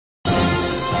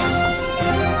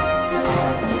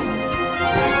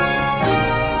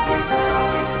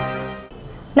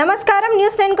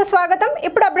న్యూస్9 కు స్వాగతం.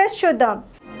 ఇప్పుడు అప్డేట్స్ చూద్దాం.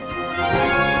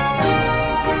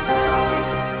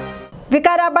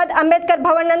 వికారాబాద్ అంబేద్కర్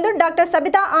భవన్ నందు డాక్టర్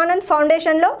సబితా ఆనంద్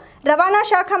ఫౌండేషన్ లో రవాణా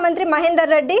శాఖ మంత్రి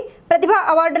మహేందర్ రెడ్డి ప్రతిభా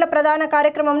అవార్డుల ప్రదాన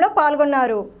కార్యక్రమంలో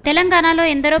పాల్గొన్నారు. తెలంగాణలో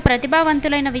ఎందరో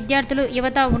ప్రతిభావంతులైన విద్యార్థులు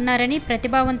యువత ఉన్నారని,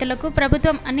 ప్రతిభావంతులకు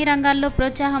ప్రభుత్వం అన్ని రంగాల్లో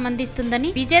ప్రోత్సాహం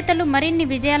అందిస్తుందని, విజేతలు మరిన్ని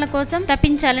విజయాల కోసం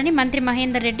తప్పించాలని మంత్రి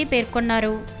మహేందర్ రెడ్డి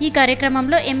పేర్కొన్నారు. ఈ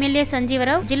కార్యక్రమంలో ఎమ్మెల్యే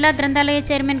సంజీవరావు, జిల్లా గ్రంథాలయ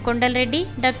చైర్మన్ కొండలరెడ్డి,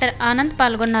 డాక్టర్ ఆనంద్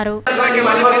పాల్గొన్నారు.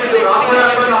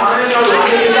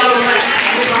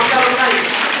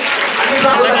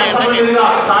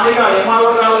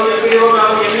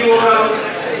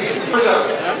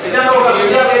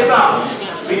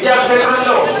 విద్యా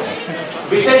క్షేత్రంలో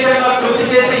విశేషంగా కృషి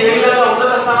చేసి ఏ విధంగా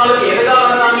ఉన్నత స్థానాలకు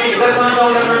ఎదగాలన్నదాన్ని నిదర్శనంగా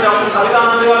ఉన్నటువంటి డాక్టర్ సబితా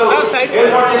ఆనంద్ గారు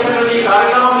ఏర్పాటు చేసినటువంటి ఈ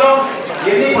కార్యక్రమంలో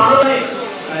ఎన్ని పనులని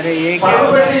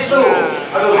పరుగు పెట్టిస్తూ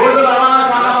అటు రోడ్డు రవాణా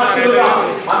శాఖ మంత్రులుగా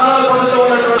మన్ననలు పొందుతూ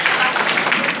ఉన్నటువంటి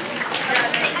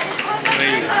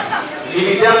ఈ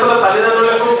విద్యార్థుల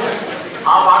తల్లిదండ్రులకు,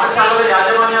 ఆ పాఠశాలల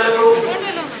యాజమాన్యాలకు,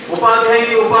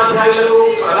 ఉపాధ్యాయులకు,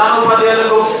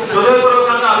 ప్రధానోపాధ్యాయులకు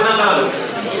హృదయపూర్వకంగా అభినందనలు.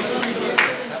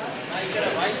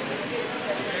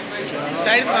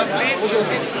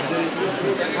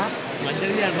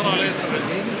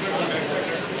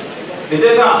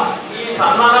 నిజంగా ఈ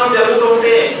సన్మానం జరుగుతూ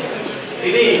ఉంటే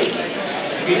ఇది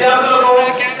విద్యార్థులకు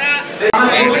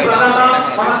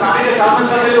మన స్థానిక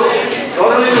శాసనసభ్యులు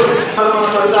గౌరవనీయులు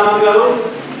సబితానంద్ గారు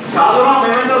చాలా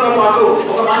మెమెంటోతో పాటు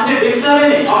ఒక మంచి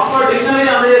డిక్షనరీని, ఆక్స్ఫర్డ్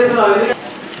డిక్షనరీని అందజేస్తున్నారు.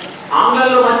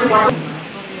 ఆంగ్లంలో మంచి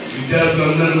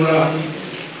విద్యార్థులందరూ కూడా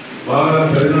బాగా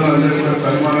చదివిన అందరూ కూడా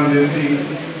సన్మానం చేసి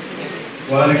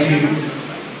వారికి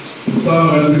ఉత్సాహం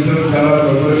కల్పించడం చాలా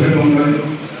సంతోషంగా ఉన్నది.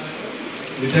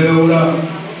 నిజంగా కూడా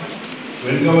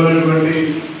వెనుకబడినటువంటి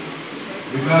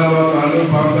వికారాబాద్ ఆంధ్ర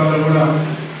ప్రాంతాల్లో కూడా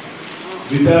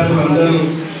విద్యార్థులందరూ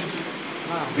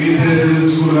బీసీ రెసిడెన్షియల్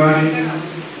స్కూల్ కానీ,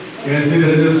 ఎస్సీ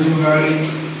రెసిడెన్షియల్ స్కూల్ కానీ,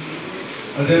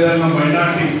 అదేవిధంగా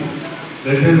మైనార్టీ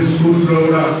రెసిడెన్షియల్ స్కూల్స్లో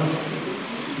కూడా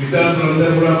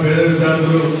విద్యార్థులందరూ కూడా పేద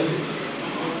విద్యార్థులు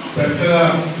చక్కగా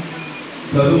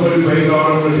చదువుకొని పైకి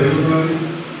రావడం కూడా జరుగుతున్నది.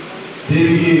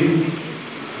 దీనికి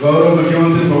గౌరవ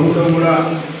ముఖ్యమంత్రి ప్రభుత్వం కూడా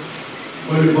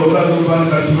కొన్ని కోట్ల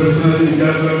రూపాయలు ఖర్చు పెడుతున్నది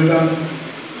విద్యార్థుల మీద.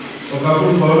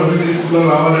 ఒకప్పుడు గవర్నమెంట్ స్కూల్లో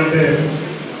రావాలంటే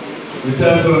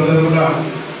విద్యార్థులందరూ కూడా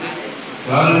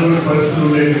రానటువంటి పరిస్థితులు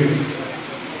ఉండేవి.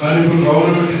 కానీ ఇప్పుడు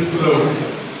గవర్నమెంట్ స్కూల్లో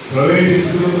ప్రైవేట్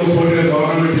స్కూళ్ళతో పోటీ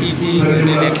గవర్నమెంట్ స్కూల్స్ అనేది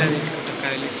కూడా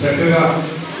చక్కగా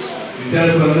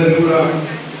విద్యార్థులందరికీ కూడా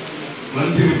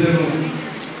మంచి విద్యను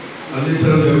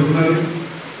అందించడం జరుగుతున్నది.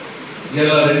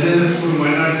 ఇలా రెసిడెన్షియల్ స్కూల్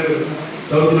మైనార్టీ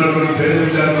చదువుతున్నటువంటి పేద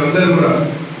విద్యార్థులందరూ కూడా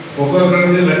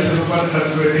ఒక్కొక్కరికి ₹1,00,000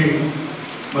 ఖర్చు పెట్టి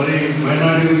మరి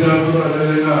మైనార్టీ విద్యార్థులు,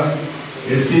 అదేవిధంగా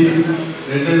ఎస్సీ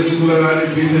రెసిడెన్షియల్ స్కూల్లో కానీ,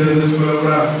 బీసీ రెసిడెన్షియల్ స్కూల్లో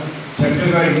కూడా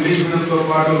చక్కగా ఇంగ్లీష్ మీడియంతో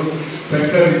పాటు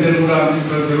చక్కగా విద్యను కూడా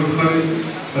అందించడం జరుగుతున్నది.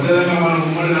 అదేవిధంగా మన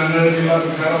ఉమ్మడి రంగారెడ్డి జిల్లా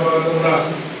వికారాబాద్లో కూడా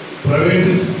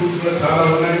ప్రైవేట్ స్కూల్స్ కూడా చాలా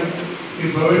ఉన్నాయి. ఈ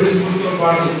ప్రైవేట్ స్కూల్స్తో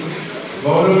పాటు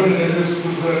గవర్నమెంట్ రెసిడెన్షియల్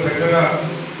స్కూల్స్ కూడా చక్కగా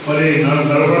మరి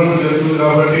నడపడం జరుగుతుంది.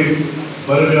 కాబట్టి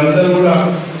మరి మీరందరూ కూడా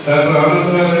డాక్టర్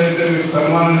ఆనంద్ గారు అయితే మీకు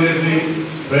సన్మానం చేసి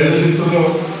ప్రైజులు ఇస్తున్నారో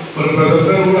మరి ప్రతి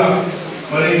ఒక్కరు కూడా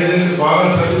మరి ఏదైతే బాగా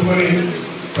చదువుకొని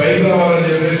పైకి రావాలని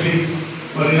చెప్పేసి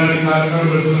మరి ఇలాంటి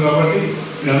కార్యక్రమం పెడుతుంది. కాబట్టి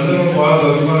మీ అందరూ బాగా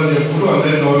చదువుకోవాలని చెప్పుకుంటూ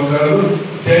అందరికీ నమస్కారాలు.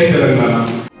 జై తెలంగాణ.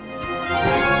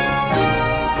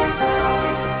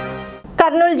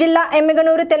 కర్నూలు జిల్లా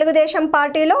ఎమ్మిగనూరు తెలుగుదేశం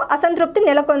పార్టీలో అసంతృప్తి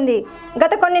నెలకొంది.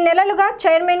 గత కొన్ని నెలలుగా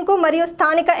చైర్మన్కు మరియు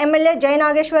స్థానిక ఎమ్మెల్యే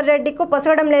జయనాగేశ్వర్ రెడ్డికు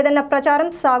పొసగడం లేదన్న ప్రచారం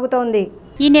సాగుతోంది.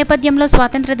 ఈ నేపథ్యంలో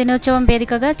స్వాతంత్ర దినోత్సవం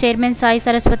వేదికగా చైర్మన్ సాయి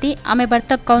సరస్వతి, ఆమె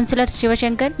భర్త కౌన్సిలర్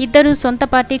శివశంకర్ ఇద్దరు సొంత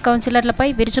పార్టీ కౌన్సిలర్లపై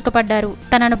విరుచుకుపడ్డారు.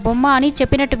 తనను బొమ్మ అని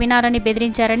చెప్పినట్టు వినాలని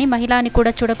బెదిరించారని, మహిళ అని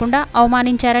కూడా చూడకుండా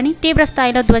అవమానించారని తీవ్ర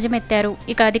స్థాయిలో ధ్వజమెత్తారు.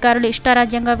 ఇక అధికారులు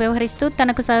ఇష్టారాజ్యంగా వ్యవహరిస్తూ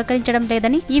తనకు సహకరించడం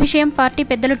లేదని, ఈ విషయం పార్టీ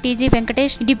పెద్దలు TG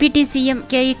Venkatesh, deputy CM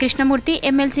K E Krishnamurthy,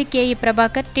 MLC K E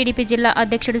Prabhakar, TDP జిల్లా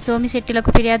అధ్యక్షుడు సోమిశెట్టిలకు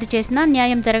ఫిర్యాదు చేసినా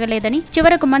న్యాయం జరగలేదని,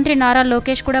 చివరకు మంత్రి నారా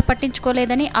లోకేష్ కూడా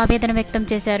పట్టించుకోలేదని ఆవేదన వ్యక్తం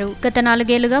చేశారు. గత 4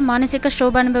 ఏళ్లుగా మానసిక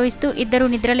క్షోభ అనుభవిస్తూ ఇద్దరు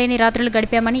నిద్రలేని రాత్రులు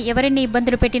గడిపామని, ఎవరిని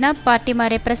ఇబ్బందులు పెట్టినా పార్టీ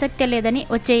మారే ప్రసక్తే లేదని,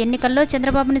 వచ్చే ఎన్నికల్లో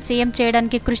చంద్రబాబును సీఎం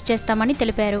చేయడానికి కృషి చేస్తామని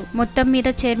తెలిపారు. మొత్తం మీద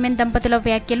చైర్మన్ దంపతుల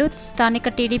వ్యాఖ్యలు స్థానిక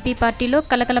టీడీపీ పార్టీలో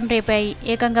కలకలం రేపాయి.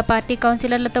 ఏకంగా పార్టీ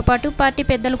కౌన్సిలర్లతో పాటు పార్టీ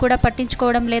పెద్దలు కూడా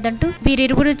పట్టించుకోవడం లేదంటూ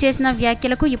వీరిరువురు చేసిన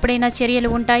వ్యాఖ్యలకు ఇప్పుడైనా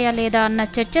చర్యలు ఉంటాయా లేదా అన్న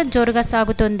చర్చ జోరుగా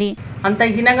సాగుతోంది. అంత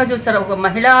హీనంగా చూస్తారు. ఒక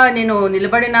మహిళ నేను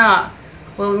నిలబడిన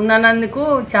ఉన్నందుకు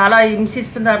చాలా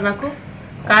హింసిస్తున్నారు నాకు.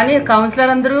 కానీ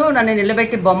కౌన్సిలర్ అందరూ నన్ను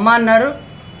నిలబెట్టి బొమ్మ అన్నారు,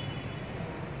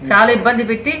 చాలా ఇబ్బంది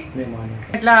పెట్టి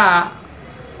ఇట్లా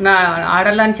నా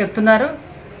ఆడలని చెప్తున్నారు.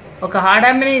 ఒక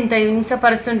ఆడామిని ఇంత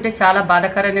హింసపరుస్తుంటే చాలా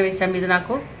బాధాకరమైన విషయం ఇది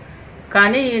నాకు.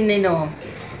 కానీ నేను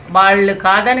వాళ్ళు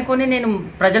కాదనుకుని నేను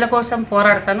ప్రజల కోసం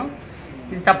పోరాడతాను.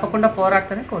 ఇది తప్పకుండా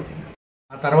పోరాడతానని కోరుతున్నాను.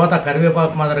 ఆ తర్వాత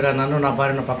కరివేపాకు మాదిరిగా నన్ను నా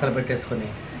భార్యను పక్కన పెట్టేసుకొని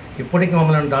ఇప్పటికీ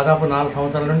మమ్మల్ని దాదాపు 4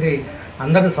 సంవత్సరాల నుండి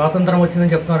అందరికీ స్వాతంత్రం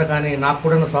వచ్చిందని చెప్తున్నారు. కానీ నాకు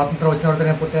కూడా స్వాతంత్రం వచ్చిన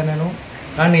తర్వాతనే పుట్టాను నేను.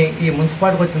 కానీ ఈ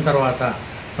మున్సిపాలిటీకి వచ్చిన తర్వాత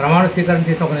ప్రమాణ స్వీకారం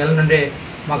చేసిన 1 నెల నుండే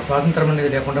మాకు స్వాతంత్రం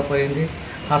అనేది లేకుండా పోయింది.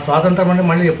 ఆ స్వాతంత్రం అనేది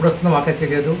మళ్ళీ ఎప్పుడు వస్తుందో మాకే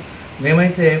తెలియదు.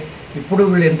 మేమైతే ఇప్పుడు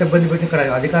వీళ్ళు ఎంత ఇబ్బంది పెట్టి ఇక్కడ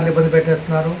అధికారులు ఇబ్బంది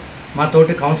పెట్టేస్తున్నారు, మా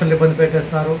తోటి కౌన్సిలర్లు ఇబ్బంది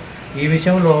పెట్టేస్తున్నారు. ఈ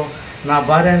విషయంలో నా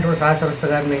భార్య అయినటువంటి సహసరస్త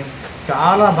గారిని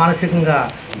చాలా మానసికంగా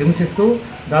హింసిస్తూ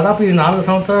దాదాపు ఈ 4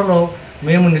 సంవత్సరాల్లో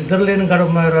మేము నిద్రలేని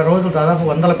రోజులు దాదాపు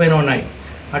 100 పైన ఉన్నాయి.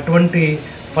 అటువంటి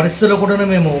పరిస్థితుల్లో కూడా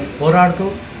మేము పోరాడుతూ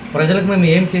ప్రజలకు మేము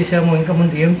ఏం చేశామో ఇంకా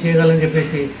ముందు ఏం చేయగలని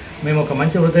చెప్పేసి మేము ఒక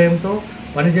మంచి హృదయంతో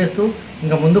పనిచేస్తూ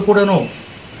ఇంకా ముందు కూడాను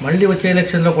మళ్ళీ వచ్చే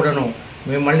ఎలక్షన్లో కూడాను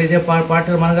మేము మళ్ళీ ఇదే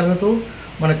పార్టీలు మనగలుగుతూ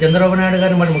మన చంద్రబాబు నాయుడు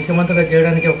గారిని మళ్ళీ ముఖ్యమంత్రిగా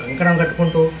చేయడానికి ఒక కంకణం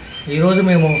కట్టుకుంటూ ఈరోజు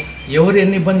మేము ఎవరు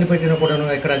ఎన్ని ఇబ్బంది పెట్టినా కూడాను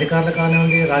ఇక్కడ అధికారులు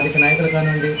కానివ్వండి, రాజకీయ నాయకులు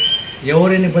కానివ్వండి,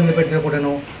 ఎవరు ఎన్ని ఇబ్బంది పెట్టినా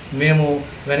కూడాను మేము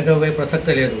వెనకపోయే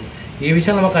ప్రసక్తి లేదు. ఈ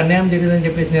విషయంలో మాకు అన్యాయం జరిగిందని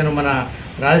చెప్పేసి నేను మన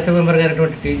రాజ్యసభ మెంబర్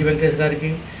గారైనటువంటి టీజీ వెంకటేష్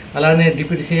గారికి, అలానే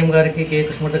డిప్యూటీ సీఎం గారికి కే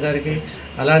కృష్ణమూర్తి గారికి,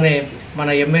 అలానే మన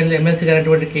ఎమ్మెల్సీ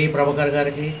గారైనటువంటి కే ప్రభాకర్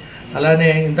గారికి,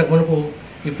 అలానే ఇంతకు మునుపు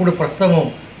ఇప్పుడు ప్రస్తుతము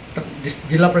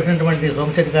జిల్లా ప్రెసిడెంట్ వంటి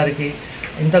సోమశెట్టి గారికి,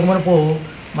 ఇంతకు మునుపు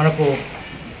మనకు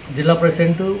జిల్లా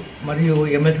ప్రెసిడెంట్ మరియు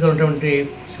ఎమ్మెల్సీగా ఉన్నటువంటి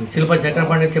శిల్ప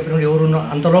చక్రపాణి చెప్పిన ఎవరు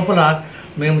అంత లోపల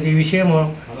మేము ఈ విషయం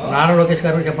నారా లోకేష్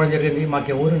గారు చెప్పడం జరిగింది. మాకు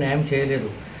ఎవరు న్యాయం చేయలేదు.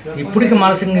 ఇప్పటికీ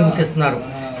మానసికంగా హింసిస్తున్నారు.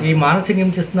 ఈ మానసికంగా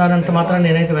హింసిస్తున్నారంటే మాత్రం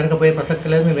నేనైతే వెనకపోయే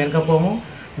ప్రసక్తి లేదు. మేము వెనకపోము.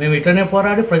 మేము ఇట్లనే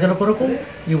పోరాడి ప్రజల కొరకు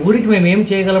ఈ ఊరికి మేము ఏం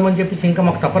చేయగలమని చెప్పేసి ఇంకా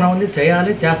మాకు తపన ఉంది.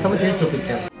 చేయాలి, చేస్తామో చేసి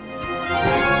చూపించాలి.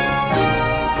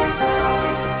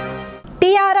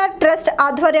 టీఆర్ఆర్ ట్రస్ట్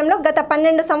ఆధ్వర్యంలో గత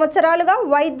 12 సంవత్సరాలుగా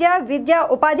వైద్య, విద్య,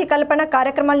 ఉపాధి కల్పన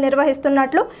కార్యక్రమాలు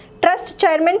నిర్వహిస్తున్నట్లు trust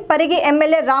chairman Parigi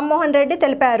MLA Rammohan Reddy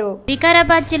తెలిపారు.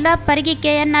 వికారాబాద్ జిల్లా పరిగి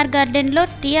కేఎన్ఆర్ గార్డెన్ లో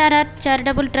టీఆర్ఆర్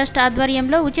చారిటబుల్ ట్రస్ట్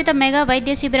ఆధ్వర్యంలో ఉచిత మెగా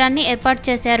వైద్య శిబిరాన్ని ఏర్పాటు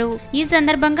చేశారు. ఈ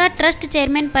సందర్భంగా trust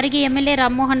chairman Parigi MLA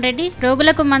Rammohan Reddy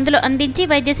రోగులకు మందులు అందించి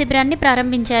వైద్య శిబిరాన్ని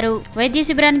ప్రారంభించారు. వైద్య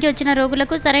శిబిరానికి వచ్చిన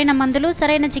రోగులకు సరైన మందులు,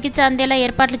 సరైన చికిత్స అందేలా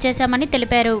ఏర్పాట్లు చేశామని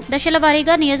తెలిపారు. దశల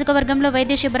వారీగా నియోజకవర్గంలో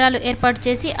వైద్య శిబిరాలు ఏర్పాటు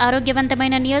చేసి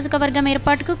ఆరోగ్యవంతమైన నియోజకవర్గం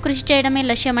ఏర్పాటుకు కృషి చేయడమే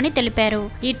లక్ష్యమని తెలిపారు.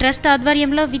 ఈ ట్రస్ట్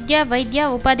ఆధ్వర్యంలో విద్య, వైద్య,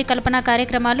 ఉపాధి కల్పన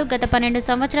కార్యక్రమాలు గత 12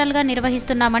 సంవత్సరాలుగా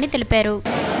నిర్వహిస్తున్నామని తెలిపారు.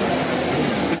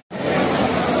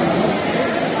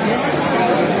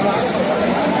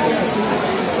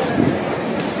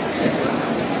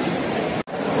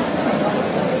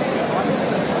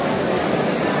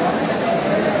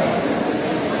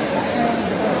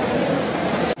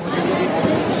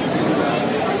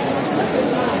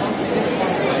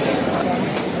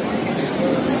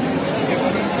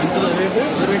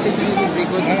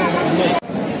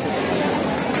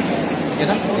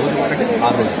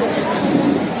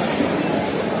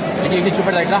 ఇది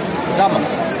చూపెడతా ఇట్లా రామ్మ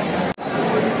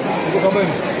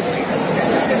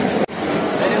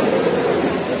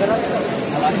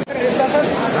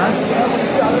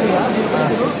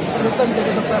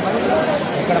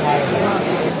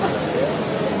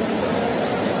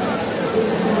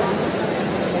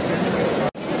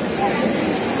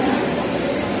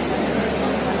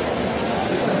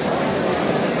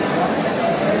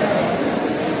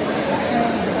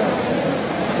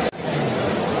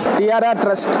టీఆర్ఆర్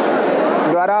ట్రస్ట్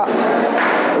ద్వారా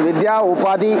విద్యా,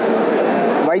 ఉపాధి,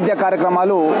 వైద్య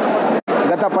కార్యక్రమాలు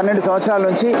గత 12 సంవత్సరాల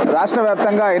నుంచి రాష్ట్ర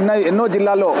వ్యాప్తంగా ఎన్నో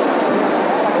జిల్లాల్లో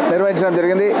నిర్వహించడం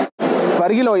జరిగింది.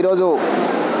 పరిగిలో ఈరోజు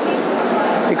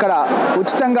ఇక్కడ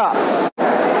ఉచితంగా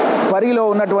పరిగిలో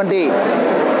ఉన్నటువంటి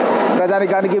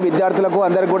ప్రజానికానికి, విద్యార్థులకు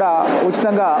అందరికీ కూడా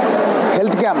ఉచితంగా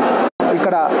హెల్త్ క్యాంప్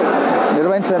ఇక్కడ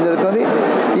నిర్వహించడం జరుగుతుంది.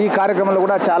 ఈ కార్యక్రమంలో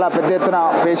కూడా చాలా పెద్ద ఎత్తున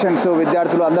పేషెంట్స్,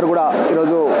 విద్యార్థులు అందరూ కూడా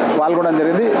ఈరోజు పాల్గొనడం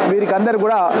జరిగింది. వీరికి అందరూ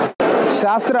కూడా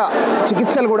శాస్త్ర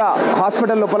చికిత్సలు కూడా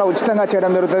హాస్పిటల్ లోపల ఉచితంగా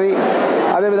చేయడం జరుగుతుంది.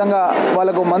 అదేవిధంగా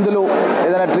వాళ్ళకు మందులు,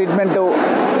 ఏదైనా ట్రీట్మెంటు,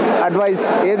 అడ్వైస్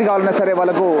ఏది కావాలన్నా సరే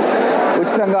వాళ్ళకు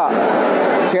ఉచితంగా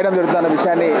చేయడం జరుగుతున్న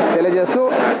విషయాన్ని తెలియజేస్తూ,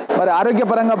 మరి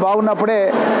ఆరోగ్యపరంగా బాగున్నప్పుడే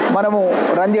మనము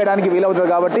రన్ చేయడానికి వీలవుతుంది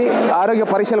కాబట్టి ఆరోగ్య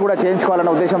పరీక్షలు కూడా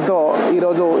చేయించుకోవాలన్న ఉద్దేశంతో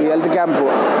ఈరోజు ఈ హెల్త్ క్యాంప్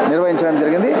నిర్వహించడం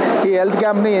జరిగింది. ఈ హెల్త్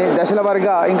క్యాంప్ని దశల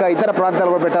వారీగా ఇంకా ఇతర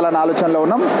ప్రాంతాలు కూడా పెట్టాలన్న ఆలోచనలో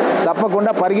ఉన్నాం.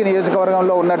 తప్పకుండా పరిగి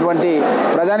నియోజకవర్గంలో ఉన్నటువంటి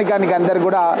ప్రజానికానికి అందరికీ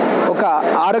కూడా ఒక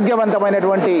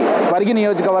ఆరోగ్యవంతమైనటువంటి పరిగి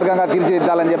నియోజకవర్గంగా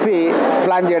తీర్చిదిద్దాలని చెప్పి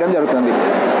ప్లాన్ చేయడం జరుగుతుంది.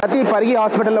 ప్రతి పరిగి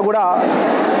హాస్పిటల్లో కూడా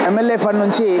ఎమ్మెల్యే ఫండ్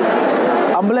నుంచి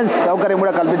అంబులెన్స్ సౌకర్యం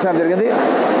కూడా కల్పించడం జరిగింది.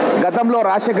 గతంలో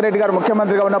రాజశేఖర రెడ్డి గారు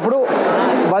ముఖ్యమంత్రిగా ఉన్నప్పుడు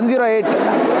 108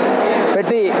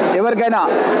 పెట్టి ఎవరికైనా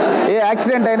ఏ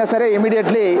యాక్సిడెంట్ అయినా సరే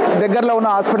ఇమీడియట్లీ దగ్గరలో ఉన్న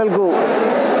హాస్పిటల్కు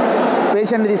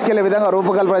పేషెంట్ని తీసుకెళ్లే విధంగా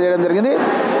రూపకల్పన చేయడం జరిగింది.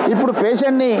 ఇప్పుడు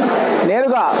పేషెంట్ని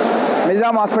నేరుగా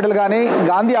నిజాం హాస్పిటల్ కానీ,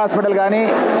 గాంధీ హాస్పిటల్ కానీ,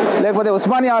 లేకపోతే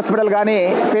ఉస్మానియా హాస్పిటల్ కానీ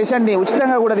పేషెంట్ని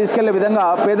ఉచితంగా కూడా తీసుకెళ్లే విధంగా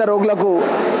పేద రోగులకు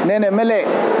నేను ఎమ్మెల్యే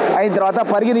అయిన తర్వాత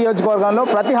పరిగి నియోజకవర్గంలో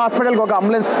ప్రతి హాస్పిటల్కి ఒక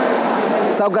అంబులెన్స్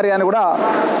సౌకర్యాన్ని కూడా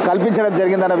కల్పించడం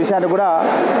జరిగిందన్న విషయాన్ని కూడా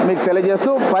మీకు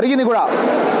తెలియజేస్తూ పరిగిని కూడా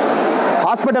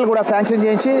హాస్పిటల్ కూడా శాంక్షన్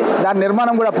చేయించి దాని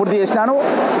నిర్మాణం కూడా పూర్తి చేసినాను.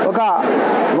 ఒక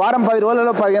వారం 10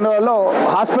 రోజులలో 15 రోజుల్లో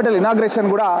హాస్పిటల్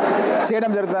ఇనాగ్రేషన్ కూడా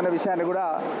చేయడం జరుగుతుందన్న విషయాన్ని కూడా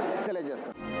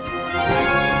తెలియజేస్తాను.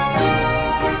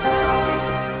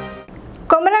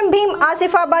 కొమరం భీం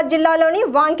ఆసిఫాబాద్ జిల్లాలోని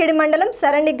వాంకిడి మండలం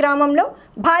సరండి గ్రామంలో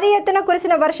భారీ ఎత్తున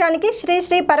కురిసిన వర్షానికి శ్రీ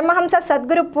శ్రీ పరమహంస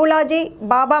సద్గురు పూలాజీ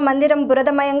బాబా మందిరం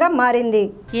బురదమయంగా మారింది.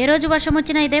 ఏ రోజు వర్షం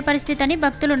వచ్చినా ఇదే పరిస్థితి అని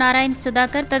భక్తులు నారాయణ్,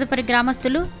 సుధాకర్ తదుపరి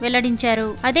గ్రామస్తులు వెల్లడించారు.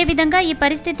 అదే విధంగా ఈ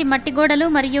పరిస్థితి మట్టి గోడలు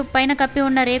మరియు పైన కప్పి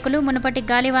ఉన్న రేకులు మునుపటి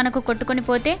గాలివానకు కొట్టుకుని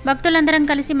పోతే భక్తులందరం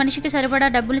కలిసి మనిషికి సరిపడా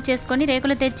డబ్బులు చేసుకుని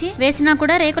రేకులు తెచ్చి వేసినా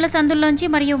కూడా రేకుల సందుల్లోంచి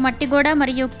మరియు మట్టి గోడ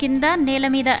మరియు కింద నేల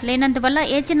మీద లేనందువల్ల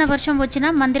ఏ చిన్న వర్షం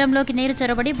వచ్చినా మందిరంలోకి నీరు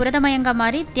చొరబడి బురదమయంగా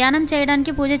మారి ధ్యానం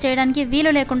చేయడానికి, పూజ చేయడానికి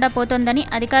వీలు లేకుండా పోతోందని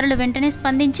అధికారులు వెంటనే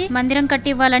స్పందించి మందిరం కట్టి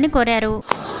ఇవ్వాలని కోరారు.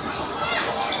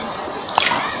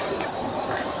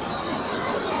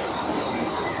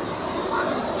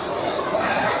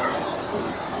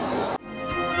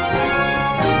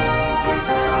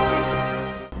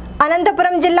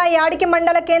 అనంతపురం జిల్లా యాడికి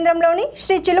మండల కేంద్రంలోని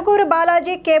శ్రీ చిలుకూరు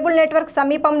బాలాజీ కేబుల్ నెట్వర్క్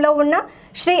సమీపంలో ఉన్న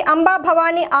శ్రీ అంబా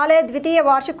భవానీ ఆలయ ద్వితీయ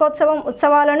వార్షికోత్సవం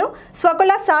ఉత్సవాలను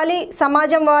స్వకుల సాలి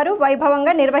సమాజం వారు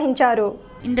వైభవంగా నిర్వహించారు.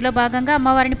 ఇందులో భాగంగా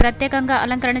అమ్మవారిని ప్రత్యేకంగా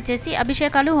అలంకరణ చేసి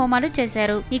అభిషేకాలు, హోమాలు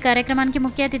చేశారు. ఈ కార్యక్రమానికి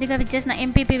ముఖ్య అతిథిగా విచ్చేసిన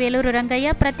ఎంపీపీ వేలూరు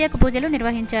రంగయ్య ప్రత్యేక పూజలు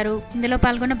నిర్వహించారు. ఇందులో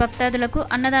పాల్గొన్న భక్తాదులకు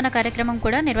అన్నదాన కార్యక్రమం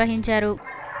కూడా నిర్వహించారు.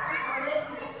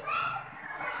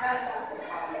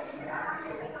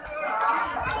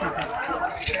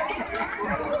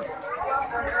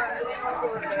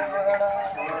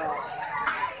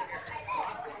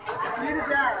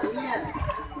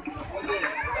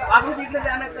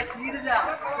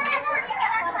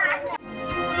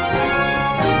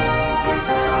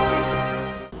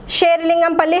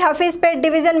 షేర్లింగంపల్లి హఫీజ్పేట్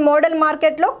డివిజన్ మోడల్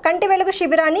మార్కెట్లో కంటి వెలుగు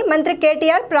శిబిరాన్ని మంత్రి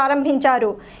కేటీఆర్ ప్రారంభించారు.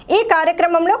 ఈ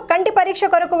కార్యక్రమంలో కంటి పరీక్ష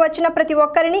కొరకు వచ్చిన ప్రతి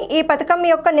ఒక్కరిని ఈ పథకం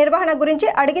యొక్క నిర్వహణ గురించి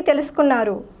అడిగి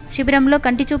తెలుసుకున్నారు. శిబిరంలో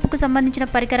కంటి చూపుకు సంబంధించిన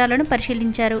పరికరాలను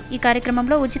పరిశీలించారు. ఈ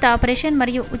కార్యక్రమంలో ఉచిత ఆపరేషన్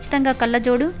మరియు ఉచితంగా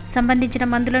కళ్ళజోడు సంబంధించిన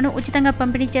మందులను ఉచితంగా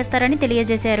పంపిణీ చేస్తారని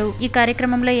తెలియజేశారు. ఈ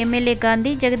కార్యక్రమంలో ఎమ్మెల్యే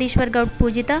గాంధీ, జగదీశ్వర్ గౌడ్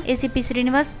పూజిత, ACP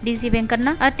Srinivas, DC Venkanna,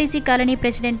 RTC colony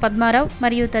president Padmarao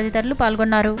మరియు తదితరులు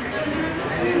పాల్గొన్నారు.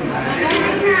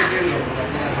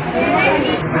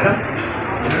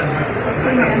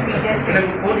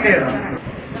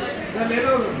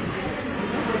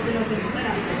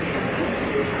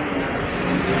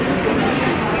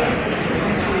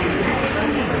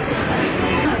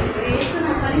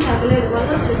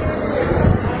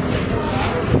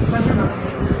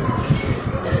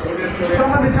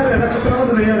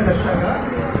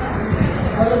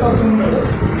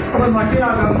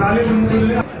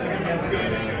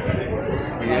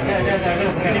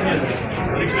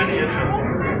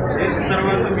 చేసిన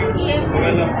తర్వాత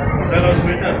ఒకవేళ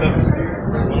అవసరమైతే అర్థం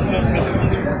మందులు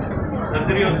అవసరమైతే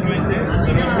సర్జరీ అవసరమైతే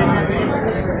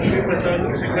ప్రసాద్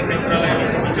శంకర్ నేత్రాలయం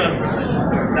మంచి హాస్పిటల్,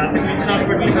 దానికి మించిన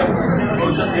హాస్పిటల్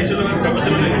బహుశా దేశంలో కానీ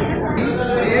ప్రపంచంలో లేదు.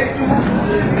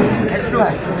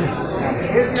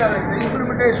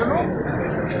 ఇంప్లిమెంటేషన్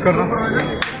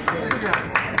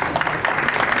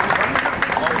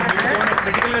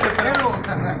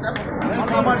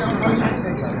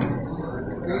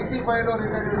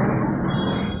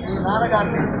ఈ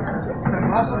నాన్నగారిని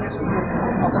క్లాసులు తీసుకున్నాం.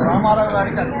 అప్పుడు రామారావు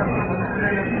గారికి అత్యంత సంతృప్తి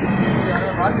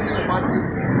రాజకీయ పార్టీ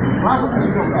క్లాసులు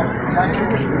తీసుకుంటాం.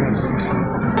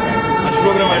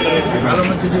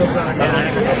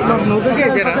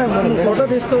 ఫోటో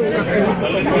తీస్తూ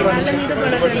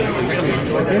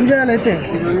ఏం చేయాలైతే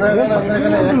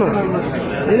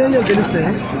నేనేం తెలిస్తే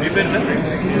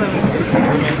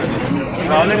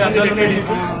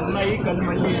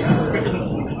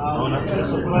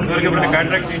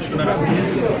కాంట్రాక్ట్ చేయించుకున్నారా?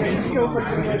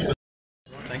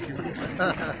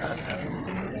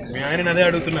 మీ ఆయన అదే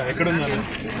అడుగుతున్నా, ఎక్కడున్నారు?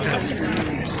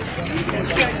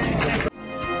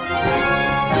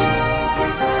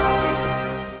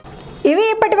 ఇవి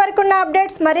ఇప్పటి వరకున్న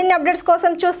అప్డేట్స్. మరిన్ని అప్డేట్స్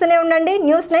కోసం చూస్తూనే ఉండండి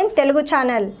News9 తెలుగు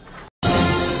ఛానల్.